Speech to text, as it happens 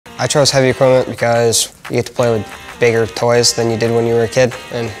I chose heavy equipment because you get to play with bigger toys than you did when you were a kid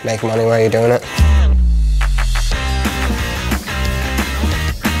and make money while you're doing it.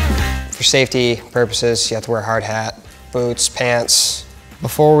 For safety purposes, you have to wear a hard hat, boots, pants.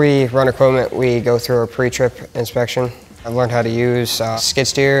 Before we run equipment, we go through a pre-trip inspection. I've learned how to use skid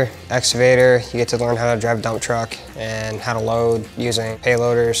steer, excavator. You get to learn how to drive a dump truck and how to load using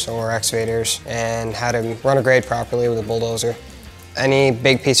payloaders or excavators and how to run a grade properly with a bulldozer. Any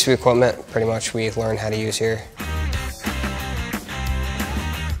big piece of equipment, pretty much we learn how to use here.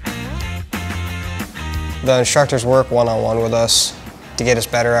 The instructors work one-on-one with us to get us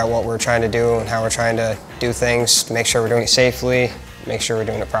better at what we're trying to do and how we're trying to do things, to make sure we're doing it safely, make sure we're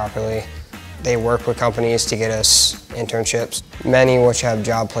doing it properly. They work with companies to get us internships, many which have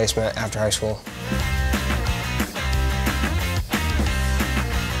job placement after high school.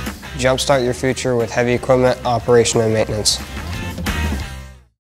 Jumpstart your future with heavy equipment operation and maintenance.